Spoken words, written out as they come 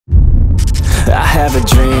have a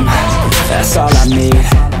dream, that's all I need.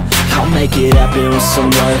 I'll make it happen with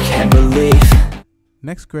some work and belief.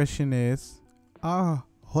 Next question is, are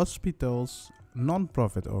hospitals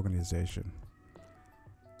non-profit organization?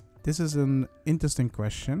 This is an interesting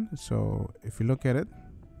question. So if you look at it,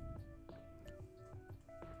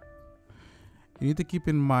 you need to keep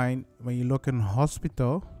in mind when you look in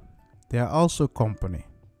hospital, they are also company.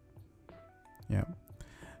 Yeah.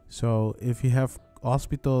 So if you have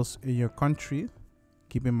hospitals in your country,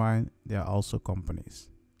 keep in mind they are also companies.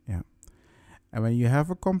 Yeah. And when you have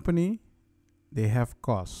a company, they have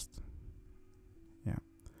cost. Yeah.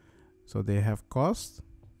 So they have cost,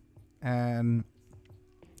 and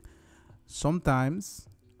sometimes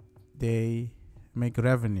they make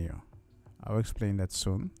revenue. I'll explain that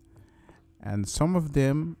soon. And some of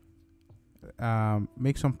them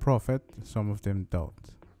make some profit, some of them don't.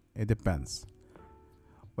 It depends.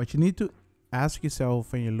 What you need to ask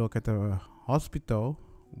yourself when you look at a hospital,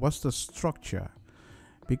 what's the structure?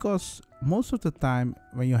 Because most of the time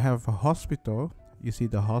when you have a hospital, you see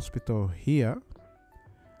the hospital here,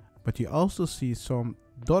 but you also see some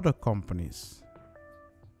daughter companies.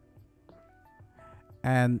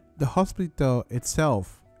 And the hospital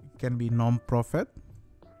itself can be non-profit.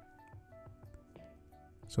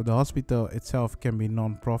 So the hospital itself can be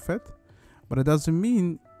non-profit, but it doesn't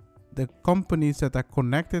mean the companies that are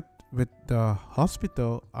connected with the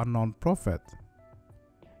hospital are non-profit.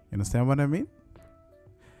 You understand what I mean?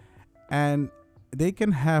 And they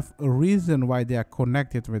can have a reason why they are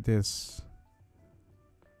connected with this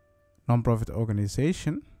non-profit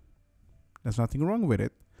organization. There's nothing wrong with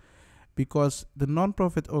it, because the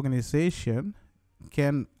non-profit organization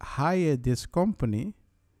can hire this company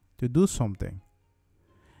to do something.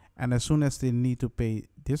 And as soon as they need to pay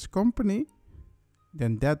this company,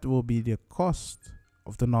 then that will be the cost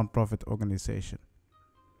of the non-profit organization.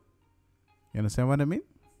 You understand what I mean?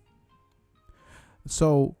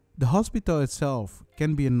 So the hospital itself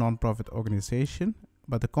can be a non-profit organization,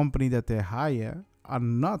 but the company that they hire are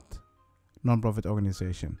not non-profit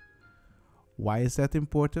organization. Why is that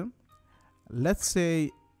important? Let's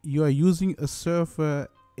say you are using a server,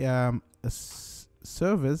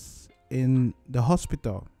 service in the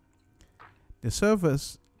hospital. The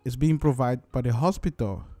service is being provided by the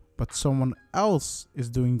hospital, but someone else is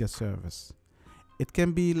doing the service. It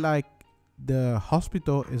can be like the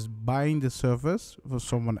hospital is buying the service for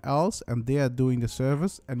someone else and they are doing the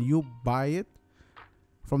service and you buy it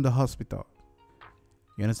from the hospital.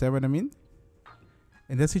 You understand what I mean?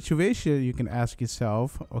 In that situation, you can ask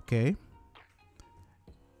yourself, okay,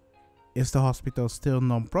 is the hospital still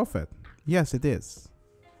non-profit? Yes, it is.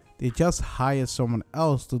 They just hire someone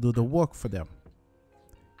else to do the work for them.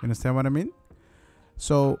 You understand what I mean?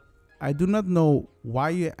 So I do not know why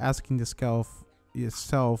you're asking yourself,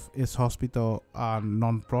 is hospital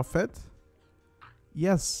non-profit?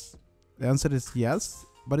 Yes, the answer is yes,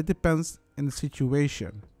 but it depends in the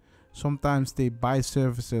situation. Sometimes they buy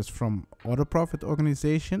services from other profit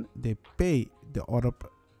organization, they pay the other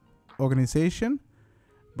organization,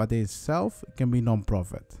 but they itself can be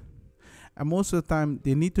non-profit. And most of the time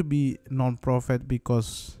they need to be non-profit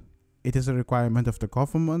because it is a requirement of the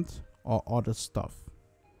government or other stuff.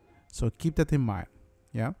 So keep that in mind.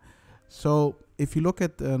 Yeah. So if you look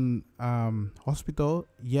at an hospital,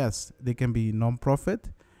 yes, they can be non-profit.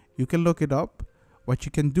 You can look it up. What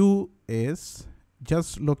you can do is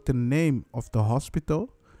just look the name of the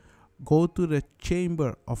hospital, go to the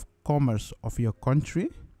Chamber of Commerce of your country,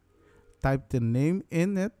 type the name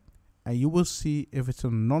in it, and you will see if it's a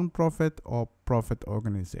non-profit or profit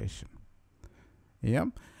organization. Yeah,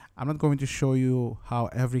 I'm not going to show you how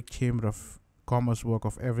every Chamber of Commerce works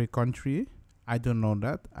of every country. I don't know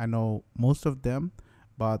that. I know most of them,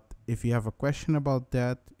 but if you have a question about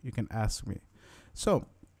that, you can ask me. So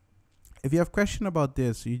if you have a question about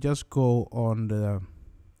this, you just go on the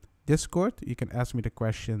Discord. You can ask me the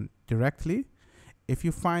question directly. If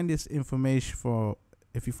you find this information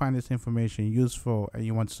useful and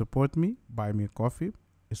you want to support me, buy me a coffee.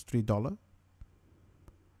 It's $3.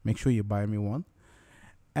 Make sure you buy me one.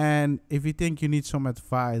 And if you think you need some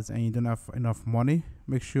advice and you don't have enough money,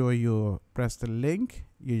 make sure you press the link,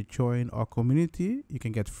 you join our community. You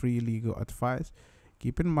can get free legal advice.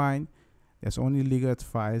 Keep in mind, there's only legal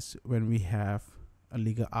advice when we have a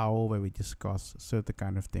legal hour where we discuss certain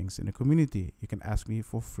kind of things in the community. You can ask me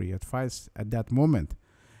for free advice at that moment.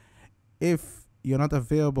 If you're not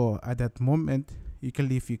available at that moment, you can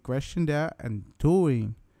leave your question there, and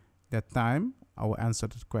during that time, I will answer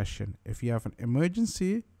the question. If you have an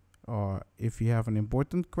emergency or if you have an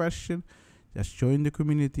important question, just join the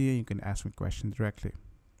community and you can ask me questions directly.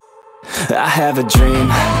 I have a dream,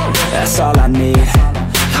 that's all I need.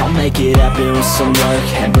 I'll make it happen with some work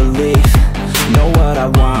and belief. Know what I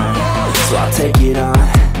want, so I'll take it on.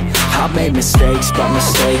 I've made mistakes, but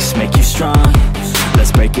mistakes make you strong.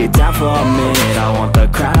 Let's break it down for a minute. I want the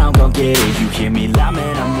crown, I'm gon' get it. You hear me loud,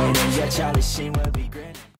 man, I'm winning. Yeah, Charlie Sheen will be grinning.